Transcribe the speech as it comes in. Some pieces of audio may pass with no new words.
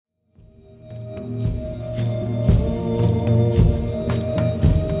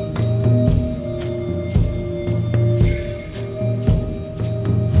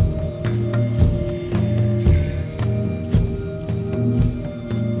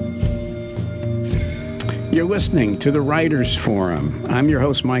You're listening to the Writers Forum. I'm your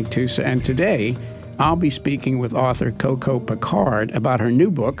host, Mike Tusa, and today I'll be speaking with author Coco Picard about her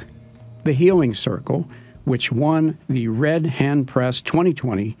new book, The Healing Circle, which won the Red Hand Press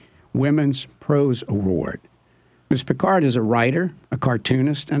 2020 Women's Prose Award. Ms. Picard is a writer, a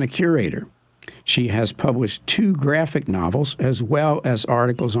cartoonist, and a curator. She has published 2 graphic novels as well as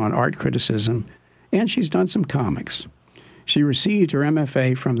articles on art criticism, and she's done some comics. She received her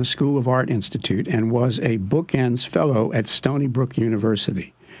MFA from the School of Art Institute and was a Bookends Fellow at Stony Brook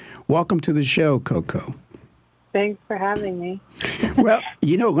University. Welcome to the show, Coco. Thanks for having me. Well,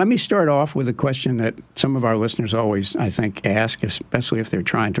 let me start off with a question that some of our listeners always, I think, ask, especially if they're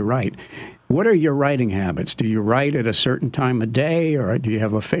trying to write. What are your writing habits? Do you write at a certain time of day, or do you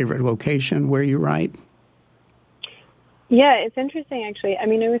have a favorite location where you write? Yeah, it's interesting, actually. I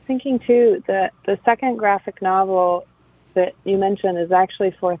mean, I was thinking, too, that the second graphic novel that you mentioned is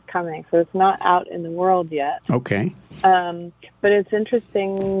actually forthcoming, so it's not out in the world yet. Okay. But it's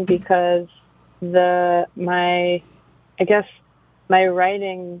interesting because my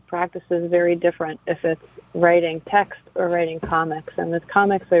writing practice is very different if it's writing text or writing comics. And with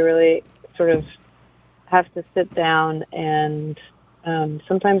comics, I really sort of have to sit down and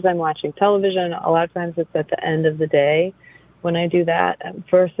sometimes I'm watching television. A lot of times it's at the end of the day when I do that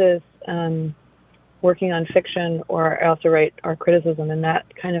versus working on fiction, or I also write art criticism, and that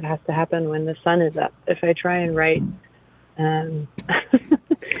kind of has to happen when the sun is up. If I try and write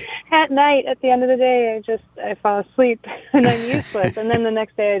at night, at the end of the day, I fall asleep and I'm useless. And then the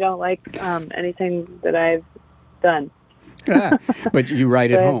next day I don't like anything that I've done. But you write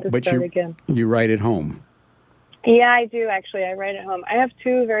at home. But you write at home. Yeah, I do, actually. I write at home. I have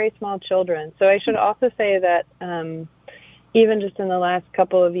 2 very small children. So I should also say that even just in the last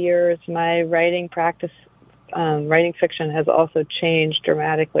couple of years, my writing practice, writing fiction, has also changed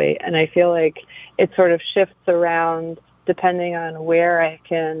dramatically. And I feel like it sort of shifts around depending on where I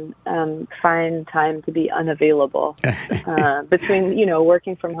can find time to be unavailable between,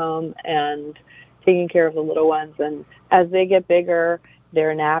 working from home and taking care of the little ones. And as they get bigger,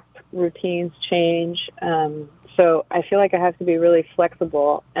 their nap routines change. So I feel like I have to be really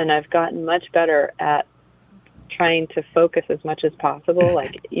flexible, and I've gotten much better at trying to focus as much as possible,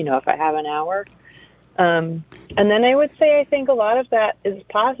 like, if I have an hour. And then I would say I think a lot of that is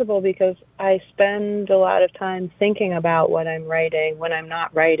possible because I spend a lot of time thinking about what I'm writing when I'm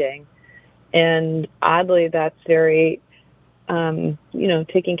not writing. And oddly, that's very,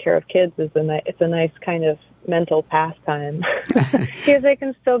 taking care of kids it's a nice kind of mental pastime because I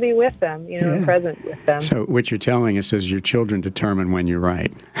can still be with them, present with them. So what you're telling us is your children determine when you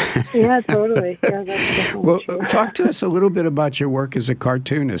write. Yeah, totally. Yeah, that's definitely true. Talk to us a little bit about your work as a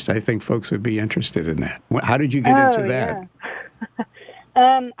cartoonist. I think folks would be interested in that. How did you get into that?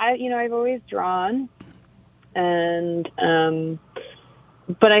 Yeah. I've always drawn, and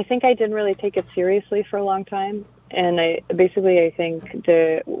but I think I didn't really take it seriously for a long time. And I think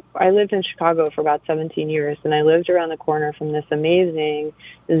I lived in Chicago for about 17 years, and I lived around the corner from this amazing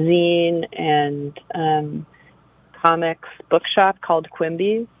zine and comics bookshop called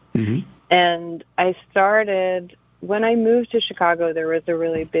Quimby's. Mm-hmm. And when I moved to Chicago, there was a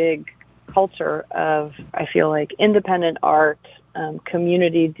really big culture of, I feel like, independent art,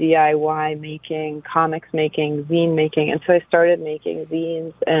 community DIY making, comics making, zine making. And so I started making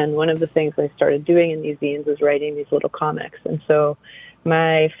zines. And one of the things I started doing in these zines was writing these little comics. And so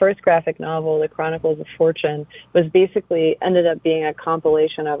my first graphic novel, The Chronicles of Fortune, was basically ended up being a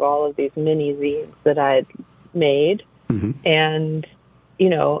compilation of all of these mini zines that I'd made. Mm-hmm. And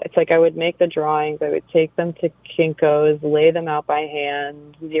it's like I would make the drawings, I would take them to Kinko's, lay them out by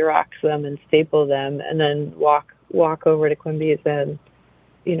hand, Xerox them and staple them, and then walk over to Quimby's and,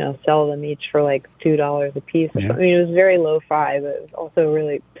 sell them each for like $2 a piece. Yeah. I mean, it was very lo-fi, but it was also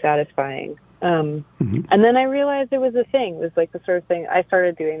really satisfying. Mm-hmm. And then I realized it was a thing. It was like the sort of thing, I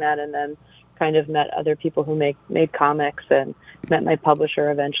started doing that and then kind of met other people who made comics and met my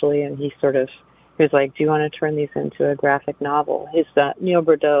publisher eventually, and he was like, do you want to turn these into a graphic novel? He's Neil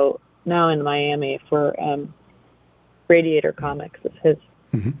Bordeaux, now in Miami for Radiator Comics, is his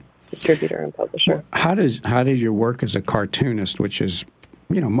mm-hmm. distributor and publisher. Well, how does your work as a cartoonist, which is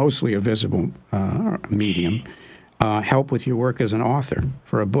mostly a visible medium, help with your work as an author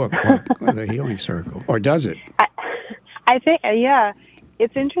for a book like The Healing Circle, or does it? I think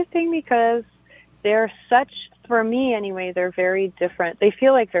it's interesting because they're for me anyway, they're very different. They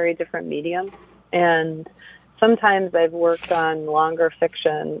feel like very different mediums. And sometimes I've worked on longer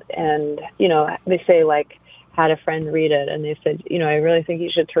fiction and, they say like, had a friend read it and they said, I really think you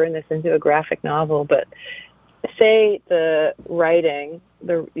should turn this into a graphic novel. But say the writing,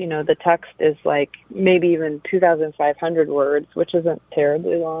 the text is like maybe even 2,500 words, which isn't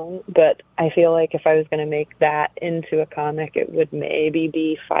terribly long, but I feel like if I was going to make that into a comic, it would maybe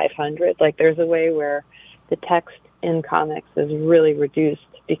be 500. Like there's a way where the text in comics is really reduced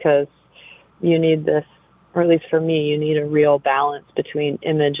because you need this, or at least for me, you need a real balance between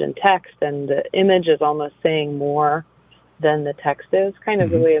image and text, and the image is almost saying more than the text is, kind of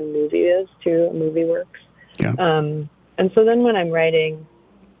the way a movie is too. A movie works. Yeah. And so then when I'm writing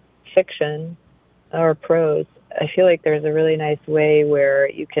fiction or prose, I feel like there's a really nice way where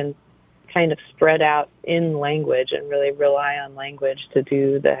you can kind of spread out in language and really rely on language to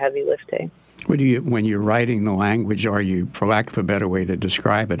do the heavy lifting. When you're writing the language, are you, for lack of a better way to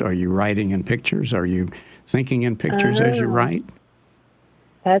describe it, are you writing in pictures? Are you thinking in pictures as you write?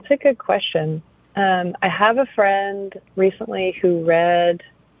 That's a good question. I have a friend recently who read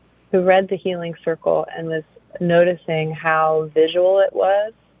The Healing Circle and was noticing how visual it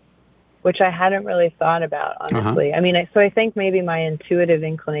was, which I hadn't really thought about, honestly. I mean, so I think maybe my intuitive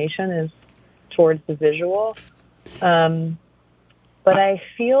inclination is towards the visual. But I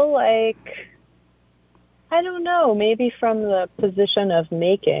feel like, I don't know, maybe from the position of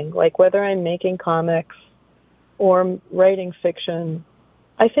making, like whether I'm making comics or writing fiction,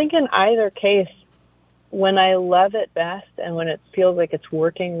 I think in either case, when I love it best and when it feels like it's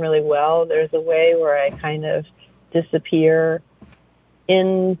working really well, there's a way where I kind of disappear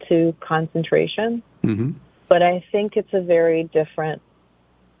into concentration. Mm-hmm. But I think it's a very different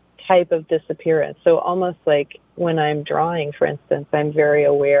type of disappearance. So almost like when I'm drawing, for instance, I'm very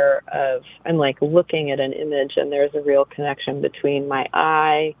aware of, I'm like looking at an image and there's a real connection between my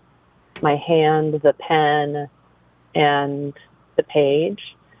eye, my hand, the pen, and the page.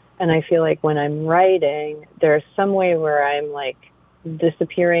 And I feel like when I'm writing, there's some way where I'm like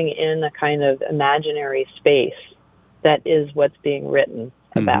disappearing in a kind of imaginary space that is what's being written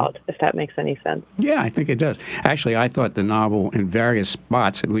about, if that makes any sense. Yeah, I think it does. Actually, I thought the novel in various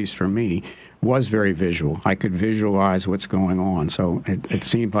spots, at least for me, was very visual. I could visualize what's going on. So it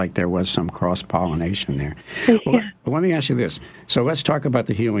seemed like there was some cross-pollination there. Well, let me ask you this. So let's talk about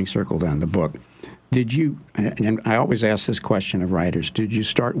The Healing Circle then, the book. Did you, and I always ask this question of writers, did you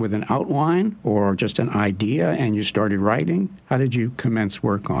start with an outline or just an idea and you started writing? How did you commence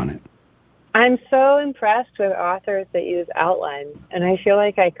work on it? I'm so impressed with authors that use outlines, and I feel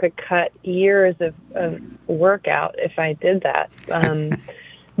like I could cut years of work out if I did that.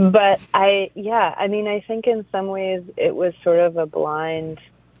 But I think in some ways it was sort of a blind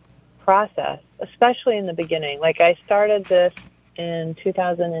process, especially in the beginning. Like I started this in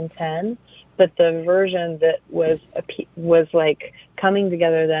 2010, but the version that was like coming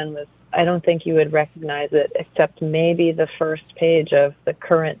together then was, I don't think you would recognize it, except maybe the first page of the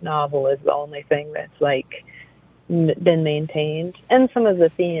current novel is the only thing that's like been maintained. And some of the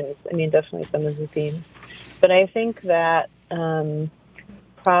themes, definitely some of the themes. But I think that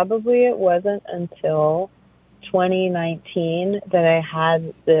probably it wasn't until 2019 that I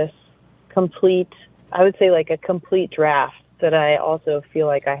had this complete, I would say like a complete draft that I also feel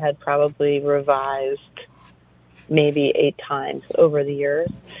like I had probably revised maybe 8 times over the years.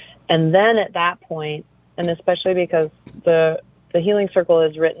 And then at that point, and especially because the Healing Circle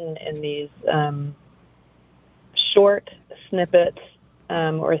is written in these short snippets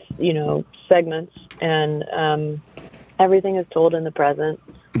or segments, and everything is told in the present,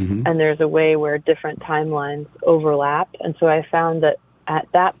 and there's a way where different timelines overlap. And so I found that at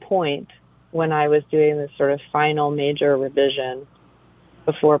that point, when I was doing this sort of final major revision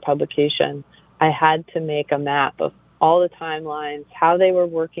before publication, I had to make a map of all the timelines, how they were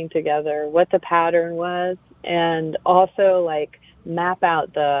working together, what the pattern was, and also like map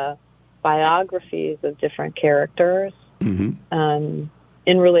out the biographies of different characters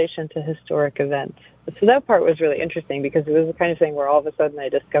in relation to historic events. So that part was really interesting because it was the kind of thing where all of a sudden I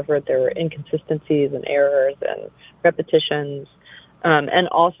discovered there were inconsistencies and errors and repetitions, and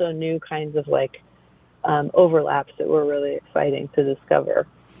also new kinds of like overlaps that were really exciting to discover.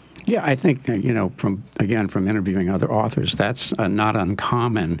 Yeah, I think, from interviewing other authors, that's a not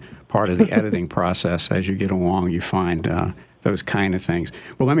uncommon part of the editing process. As you get along, you find those kind of things.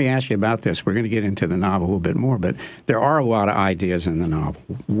 Well, let me ask you about this. We're going to get into the novel a little bit more, but there are a lot of ideas in the novel.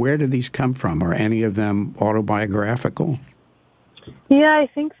 Where do these come from? Are any of them autobiographical? Yeah, I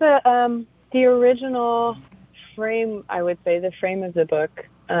think the original frame, I would say, the frame of the book,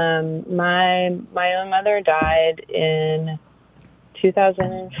 my own mother died in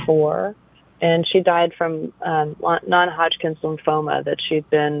 2004, and she died from non-Hodgkin's lymphoma that she'd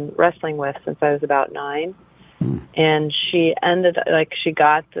been wrestling with since I was about 9. And she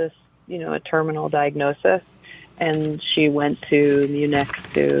got this, a terminal diagnosis, and she went to Munich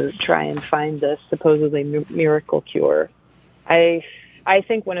to try and find this supposedly miracle cure. I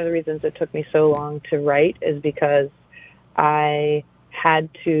think one of the reasons it took me so long to write is because I had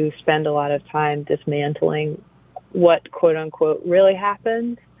to spend a lot of time dismantling what quote unquote really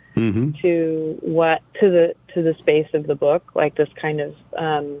happened to the space of the book, like this kind of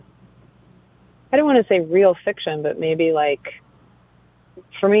I don't want to say real fiction, but maybe like,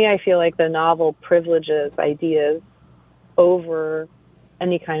 for me, I feel like the novel privileges ideas over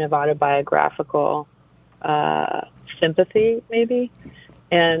any kind of autobiographical sympathy, maybe.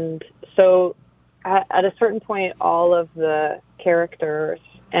 And so at a certain point, all of the characters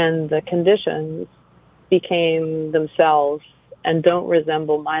and the conditions became themselves and don't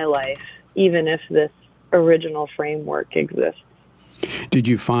resemble my life, even if this original framework exists. Did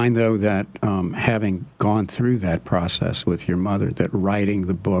you find, though, that having gone through that process with your mother, that writing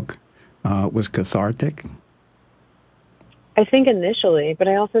the book was cathartic? I think initially, but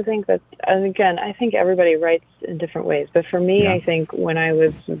I also think that, and again, I think everybody writes in different ways. But for me, I think when I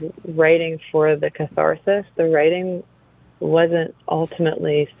was writing for the catharsis, the writing wasn't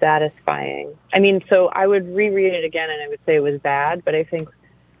ultimately satisfying. I mean, so I would reread it again and I would say it was bad, but I think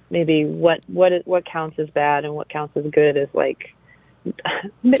maybe what counts as bad and what counts as good is like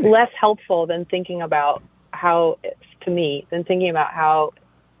less helpful than thinking about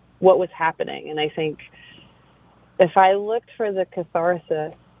what was happening. And I think if I looked for the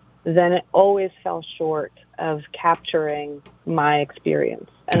catharsis, then it always fell short of capturing my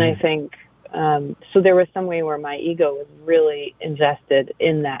experience. And I think, so there was some way where my ego was really invested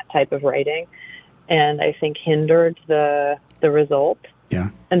in that type of writing, and I think hindered the result. Yeah.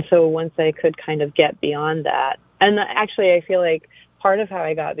 And so once I could kind of get beyond that, and actually I feel like part of how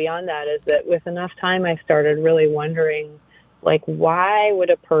I got beyond that is that with enough time, I started really wondering, like, why would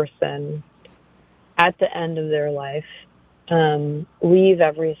a person at the end of their life leave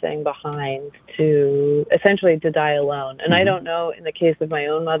everything behind to essentially to die alone? And I don't know, in the case of my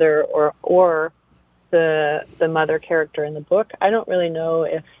own mother or the mother character in the book, I don't really know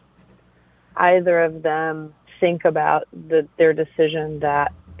if either of them think about their decision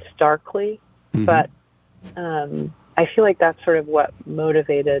that starkly, but I feel like that's sort of what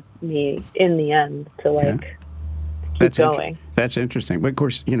motivated me in the end to keep going. That's interesting. But of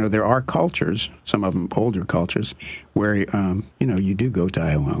course, there are cultures, some of them older cultures, where, you do go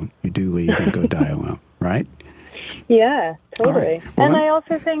die alone. You do leave and go die alone, right? Yeah, totally. Right. Well, and I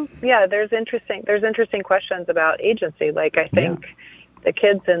also think, there's interesting questions about agency. Like, I think the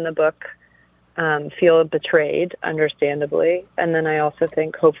kids in the book feel betrayed, understandably. And then I also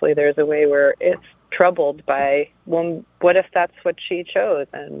think hopefully there's a way where it's troubled by, well, what if that's what she chose?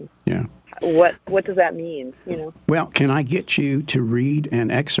 And what does that mean? Well, can I get you to read an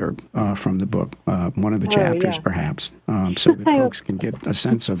excerpt from the book, one of the chapters, perhaps, so that folks can get a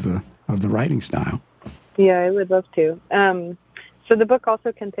sense of the writing style? Yeah, I would love to. So the book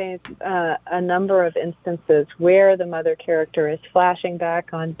also contains a number of instances where the mother character is flashing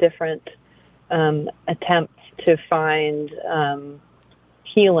back on different attempts to find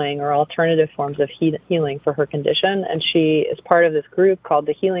healing or alternative forms of healing for her condition. And she is part of this group called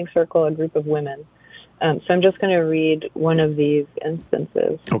the Healing Circle, a group of women. So I'm just going to read one of these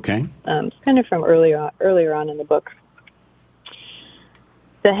instances. Okay. It's kind of from earlier on in the book.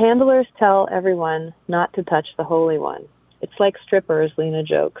 The handlers tell everyone not to touch the Holy One. It's like strippers, Lena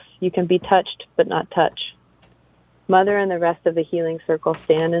jokes. You can be touched, but not touch. Mother and the rest of the Healing Circle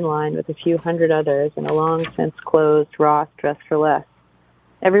stand in line with a few hundred others in a long-since-closed Ross dressed for less.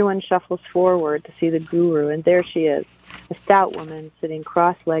 Everyone shuffles forward to see the guru, and there she is, a stout woman sitting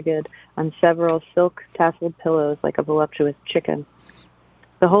cross-legged on several silk-tasseled pillows like a voluptuous chicken.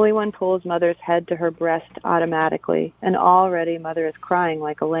 The Holy One pulls Mother's head to her breast automatically, and already Mother is crying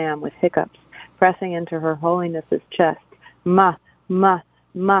like a lamb with hiccups, pressing into her Holiness's chest. Ma, ma,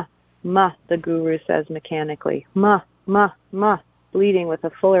 ma, ma, the guru says mechanically. Ma, ma, ma, bleeding with a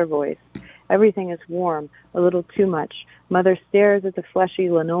fuller voice. Everything is warm, a little too much. Mother stares at the fleshy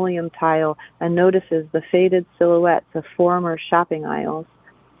linoleum tile and notices the faded silhouettes of former shopping aisles.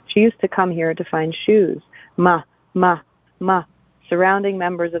 She used to come here to find shoes. Ma, ma, ma. Surrounding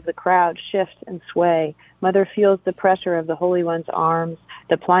members of the crowd shift and sway. Mother feels the pressure of the Holy One's arms,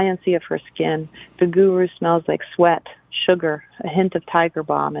 the pliancy of her skin. The guru smells like sweat, sugar, a hint of tiger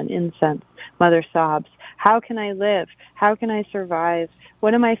balm, and incense. Mother sobs. How can I live? How can I survive?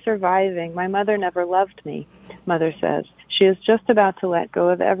 What am I surviving? My mother never loved me, Mother says. She is just about to let go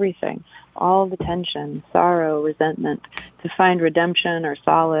of everything, all the tension, sorrow, resentment, to find redemption or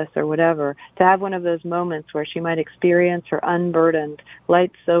solace or whatever, to have one of those moments where she might experience her unburdened,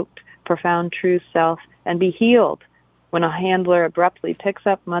 light-soaked, profound true self and be healed, when a handler abruptly picks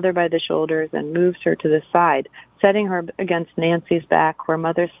up Mother by the shoulders and moves her to the side, setting her against Nancy's back, where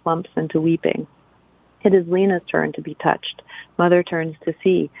Mother slumps into weeping. It is Lena's turn to be touched. Mother turns to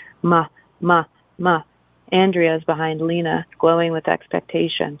see. Ma, ma, ma. Andrea is behind Lena, glowing with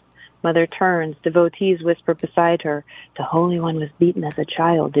expectation. Mother turns. Devotees whisper beside her. The Holy One was beaten as a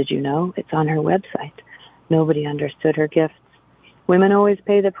child, did you know? It's on her website. Nobody understood her gifts. Women always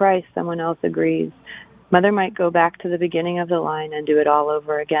pay the price, someone else agrees. Mother might go back to the beginning of the line and do it all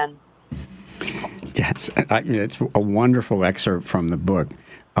over again. Yes, it's a wonderful excerpt from the book.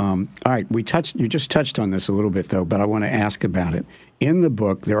 All right, you just touched on this a little bit, though, but I want to ask about it. In the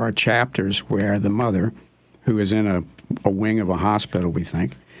book, there are chapters where the mother, who is in a wing of a hospital, we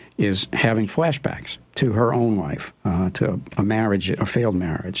think, is having flashbacks to her own life, to a failed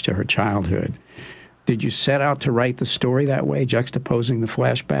marriage, to her childhood. Did you set out to write the story that way, juxtaposing the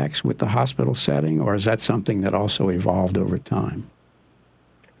flashbacks with the hospital setting, or is that something that also evolved over time?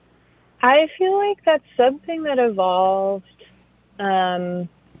 I feel like that's something that evolved, but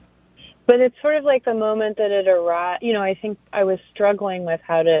it's sort of like the moment that it arrived. You know, I think I was struggling with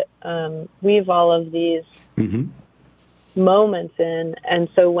how to weave all of these moments in, and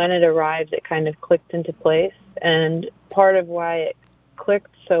so when it arrived, it kind of clicked into place. And part of why it clicked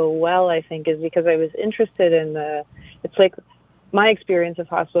so well, I think, is because I was interested in it's like my experience of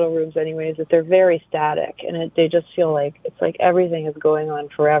hospital rooms anyway, is that they're very static, and they just feel like it's like everything is going on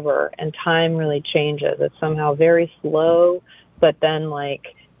forever, and time really changes. It's somehow very slow, but then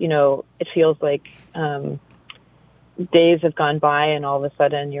it feels like days have gone by and all of a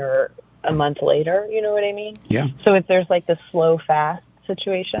sudden you're a month later, you know what I mean? Yeah. So there's like this slow, fast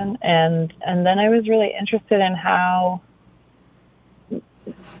situation. And then I was really interested in how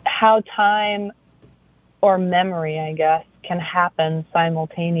time or memory, I guess, can happen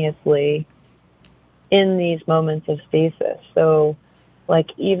simultaneously in these moments of stasis. So,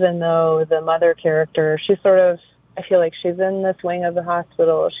 even though the mother character, I feel like she's in this wing of the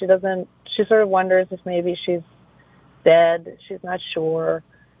hospital. She sort of wonders if maybe she's dead. She's not sure,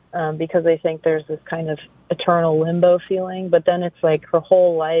 because I think there's this kind of eternal limbo feeling. But then it's like her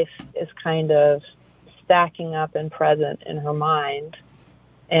whole life is kind of stacking up and present in her mind.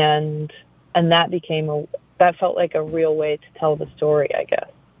 And that felt like a real way to tell the story, I guess.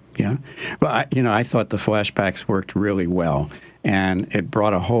 Yeah. Well, I thought the flashbacks worked really well, and it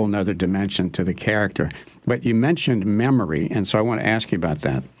brought a whole nother dimension to the character. But you mentioned memory, and so I want to ask you about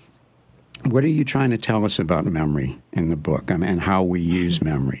that. What are you trying to tell us about memory in the book, and how we use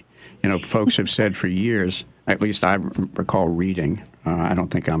memory? Folks have said for years, at least I recall reading, I don't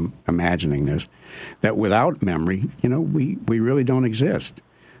think I'm imagining this, that without memory, we really don't exist.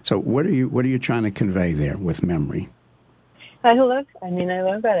 So what are you trying to convey there with memory? I love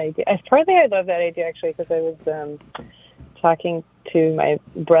that idea. Partly I love that idea, actually, because I was talking to my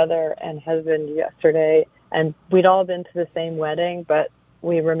brother and husband yesterday, and we'd all been to the same wedding, but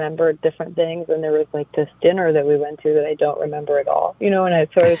we remembered different things, and there was this dinner that we went to that I don't remember at all. And I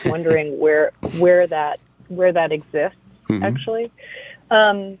was wondering where that exists, actually.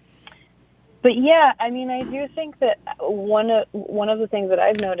 But yeah, I do think that one of the things that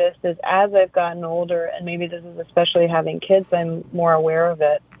I've noticed is as I've gotten older, and maybe this is especially having kids, I'm more aware of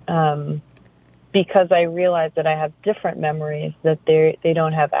it, because I realize that I have different memories that they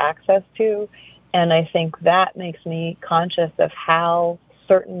don't have access to, and I think that makes me conscious of how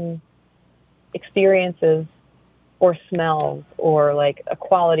certain experiences or smells or a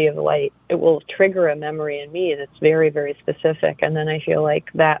quality of light, it will trigger a memory in me that's very, very specific. And then I feel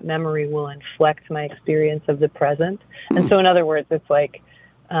like that memory will inflect my experience of the present. And so in other words, it's I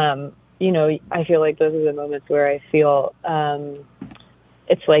feel like those are the moments where I feel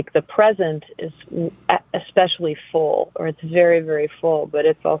it's like the present is especially full, or it's very, very full, but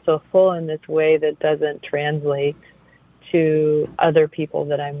it's also full in this way that doesn't translate to other people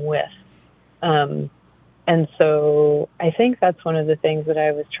that I'm with. And so I think that's one of the things that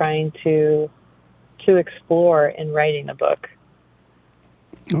I was trying to explore in writing the book.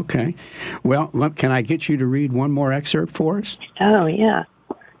 Okay. Well, can I get you to read one more excerpt for us? Oh, yeah.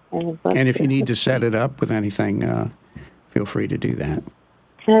 And if you need to set it up with anything, feel free to do that.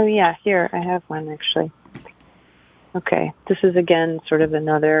 Oh, yeah. Here, I have one, actually. Okay. This is, again, sort of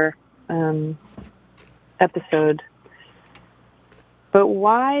another episode. But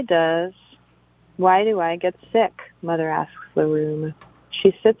why do I get sick? Mother asks the room.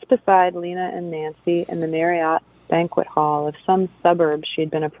 She sits beside Lena and Nancy in the Marriott banquet hall of some suburb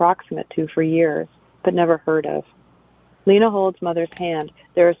she'd been approximate to for years, but never heard of. Lena holds Mother's hand.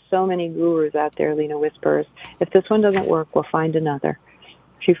 There are so many gurus out there, Lena whispers. If this one doesn't work, we'll find another.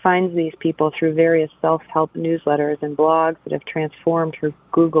 She finds these people through various self-help newsletters and blogs that have transformed her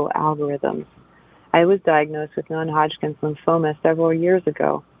Google algorithms. I was diagnosed with non-Hodgkin's lymphoma several years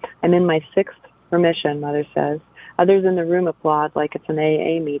ago. I'm in my 6th remission, Mother says. Others in the room applaud like it's an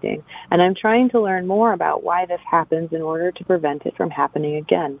AA meeting, and I'm trying to learn more about why this happens in order to prevent it from happening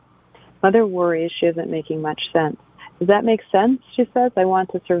again. Mother worries she isn't making much sense. Does that make sense? She says. I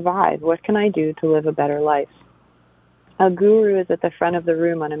want to survive. What can I do to live a better life? A guru is at the front of the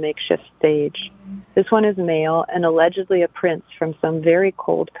room on a makeshift stage. This one is male and allegedly a prince from some very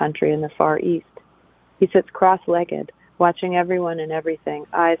cold country in the Far East. He sits cross-legged, watching everyone and everything,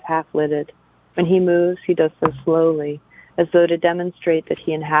 eyes half-lidded. When he moves, he does so slowly, as though to demonstrate that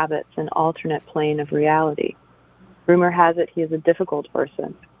he inhabits an alternate plane of reality. Rumor has it he is a difficult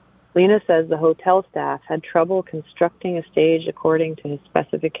person. Lena says the hotel staff had trouble constructing a stage according to his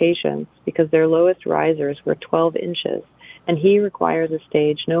specifications because their lowest risers were 12 inches, and he requires a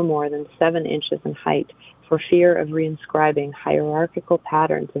stage no more than 7 inches in height for fear of reinscribing hierarchical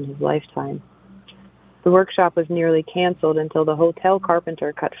patterns in his lifetime. The workshop was nearly canceled until the hotel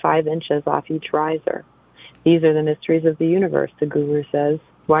carpenter cut 5 inches off each riser. These are the mysteries of the universe, the guru says.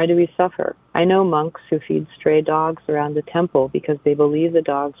 Why do we suffer? I know monks who feed stray dogs around the temple because they believe the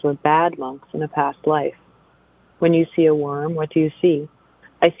dogs were bad monks in a past life. When you see a worm, what do you see?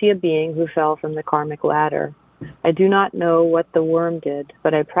 I see a being who fell from the karmic ladder. I do not know what the worm did,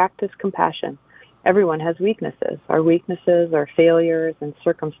 but I practice compassion. Everyone has weaknesses. Our weaknesses, our failures, and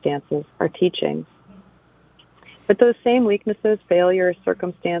circumstances are teachings. But those same weaknesses, failures,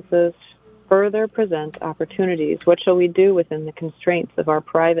 circumstances, further present opportunities. What shall we do within the constraints of our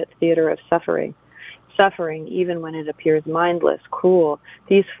private theater of suffering? Suffering, even when it appears mindless, cruel,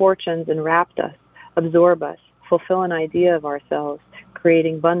 these fortunes enwrap us, absorb us, fulfill an idea of ourselves,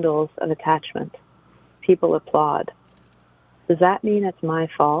 creating bundles of attachment. People applaud. Does that mean it's my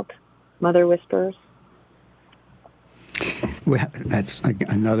fault? Mother whispers. Well, that's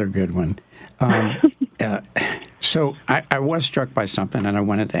another good one. So I was struck by something, and I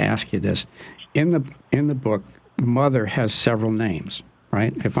wanted to ask you this. In the book, Mother has several names,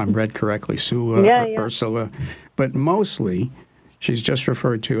 right? If I'm read correctly, Sula, Yeah. Ursula, but mostly she's just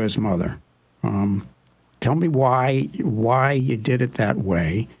referred to as Mother. Tell me why you did it that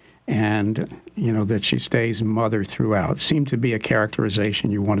way, and that she stays Mother throughout. Seemed to be a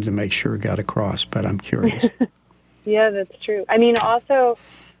characterization you wanted to make sure got across, but I'm curious. Yeah, that's true. I mean, also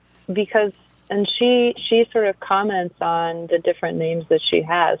because, and she sort of comments on the different names that she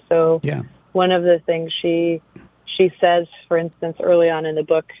has. So yeah. One of the things she says, for instance, early on in the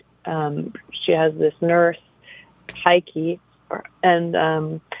book, she has this nurse, Heike,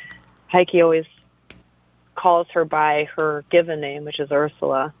 and Heike always calls her by her given name, which is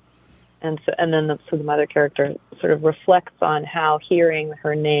Ursula. And then the mother character sort of reflects on how hearing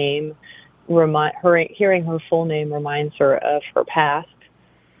her name, hearing her full name reminds her of her past.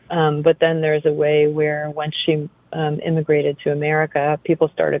 But then there's a way where when she immigrated to America, people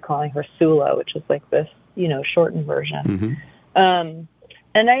started calling her Sula, which is like this, shortened version. Mm-hmm.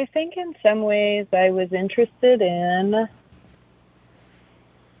 And I think in some ways I was interested in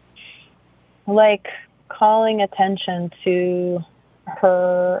like calling attention to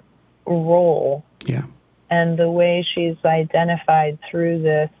her role. Yeah. And the way she's identified through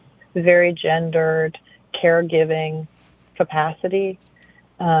this very gendered caregiving capacity.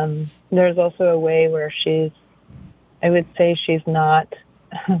 There's also a way where I would say she's not,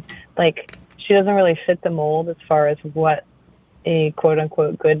 she doesn't really fit the mold as far as what a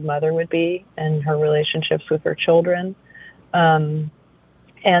quote-unquote good mother would be and her relationships with her children. And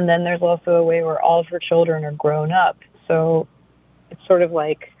then there's also a way where all of her children are grown up. So it's sort of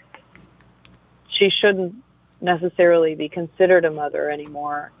like she shouldn't necessarily be considered a mother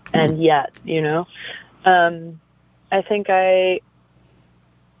anymore. And yet, I think I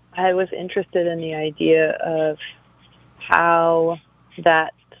was interested in the idea of how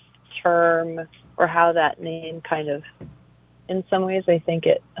that term or how that name kind of, in some ways, I think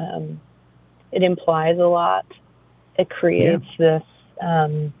it implies a lot. It creates this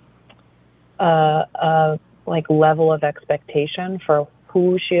level of expectation for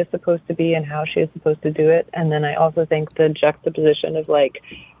who she is supposed to be and how she is supposed to do it. And then I also think the juxtaposition of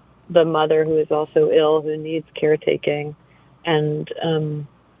the mother who is also ill, who needs caretaking, and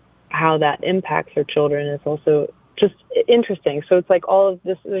how that impacts her children is also just interesting. So it's like all of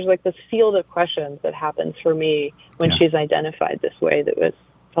this, there's like this field of questions that happens for me when she's identified this way that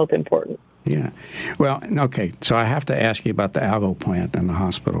felt important. Yeah. Well, okay, so I have to ask you about the algo plant in the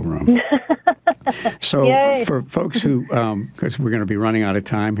hospital room. So Yay. For folks who, because we're going to be running out of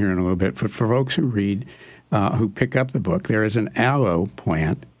time here in a little bit, but for folks who read who pick up the book, there is an aloe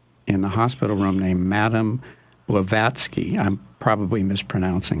plant in the hospital room named Madame Blavatsky. I'm probably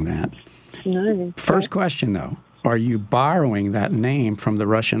mispronouncing that. No. First question, though. Are you borrowing that name from the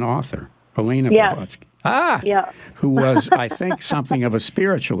Russian author, Elena Blavatsky? Yeah. Who was, I think, something of a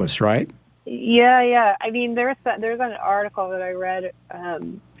spiritualist, right? Yeah. I mean, there's an article that I read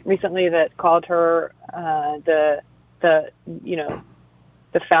recently that called her the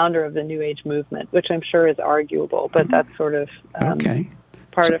founder of the New Age movement, which I'm sure is arguable, but that's sort of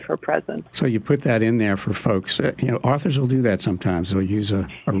part of her presence. So you put that in there for folks. Authors will do that sometimes. They'll use a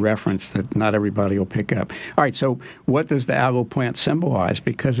reference that not everybody will pick up. All right, so what does the aloe plant symbolize?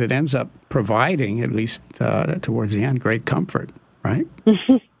 Because it ends up providing, at least towards the end, great comfort, right?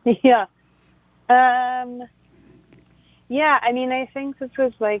 Yeah. I mean, I think this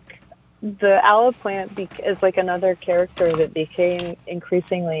was like the aloe plant is like another character that became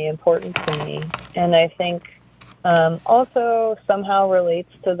increasingly important to me. And I think also somehow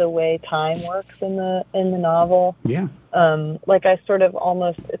relates to the way time works in the novel. Yeah. Like I sort of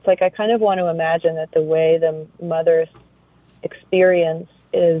it's like I kind of want to imagine that the way the mother's experience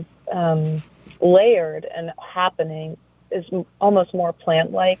is layered and happening is almost more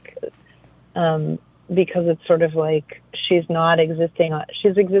plant-like, because it's sort of like she's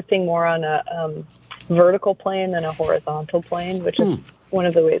existing more on a vertical plane than a horizontal plane, which is one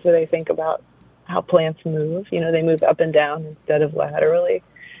of the ways that I think about how plants move. They move up and down instead of laterally.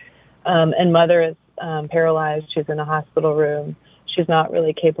 And mother is paralyzed. She's in a hospital room. She's not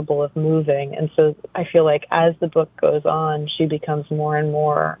really capable of moving. And so I feel like as the book goes on, she becomes more and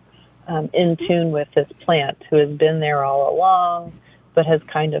more in tune with this plant who has been there all along, but has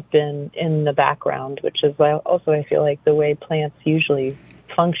kind of been in the background, which is also, I feel like, the way plants usually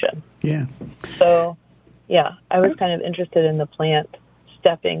function. Yeah. So, I was kind of interested in the plant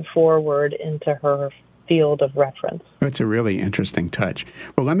stepping forward into her field of reference. That's a really interesting touch.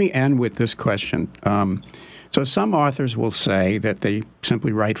 Well, let me end with this question. So some authors will say that they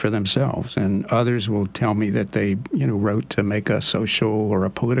simply write for themselves, and others will tell me that they, wrote to make a social or a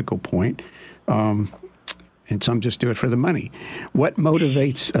political point. And some just do it for the money. What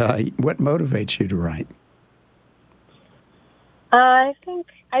motivates you to write? I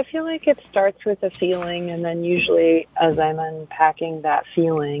feel like it starts with a feeling, and then usually as I'm unpacking that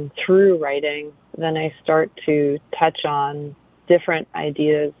feeling through writing, then I start to touch on different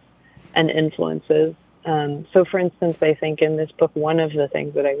ideas and influences. So for instance, I think in this book, one of the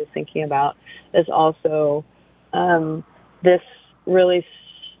things that I was thinking about is also this really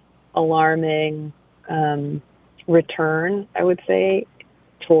alarming return, I would say,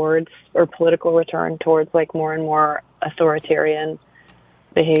 political return towards like more and more authoritarian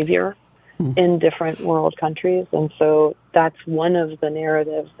behavior in different world countries. And so that's one of the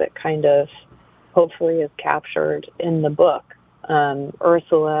narratives that kind of hopefully is captured in the book.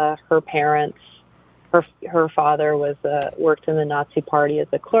 Ursula, her parents, her father worked in the Nazi Party as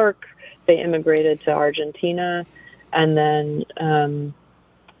a clerk. They immigrated to Argentina, and then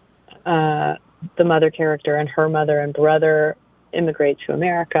the mother character and her mother and brother immigrate to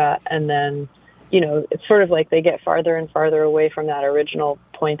America, and then it's sort of like they get farther and farther away from that original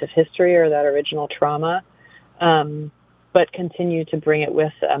point of history or that original trauma, but continue to bring it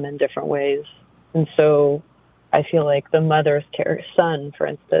with them in different ways. And so I feel like the mother's son, for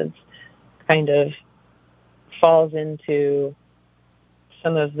instance, kind of falls into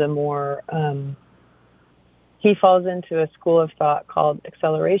some of the more he falls into a school of thought called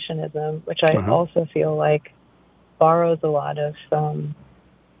accelerationism, which I also feel like borrows a lot of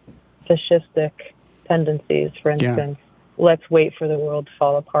fascistic tendencies. For instance, let's wait for the world to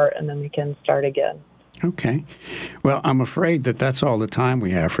fall apart and then we can start again. Okay. Well, I'm afraid that's all the time we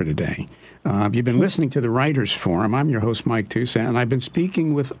have for today. You've been listening to the Writers Forum. I'm your host, Mike Tusa, and I've been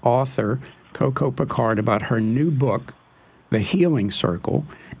speaking with author Coco Picard about her new book, The Healing Circle.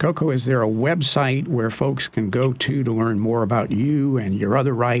 Coco, is there a website where folks can go to learn more about you and your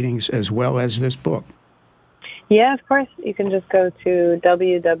other writings as well as this book? Yeah, of course. You can just go to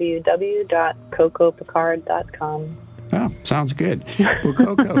www.cocopicard.com. Oh, sounds good. Well,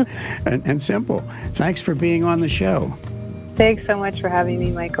 Coco, and simple, thanks for being on the show. Thanks so much for having me,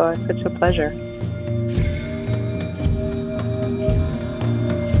 Michael. It's such a pleasure.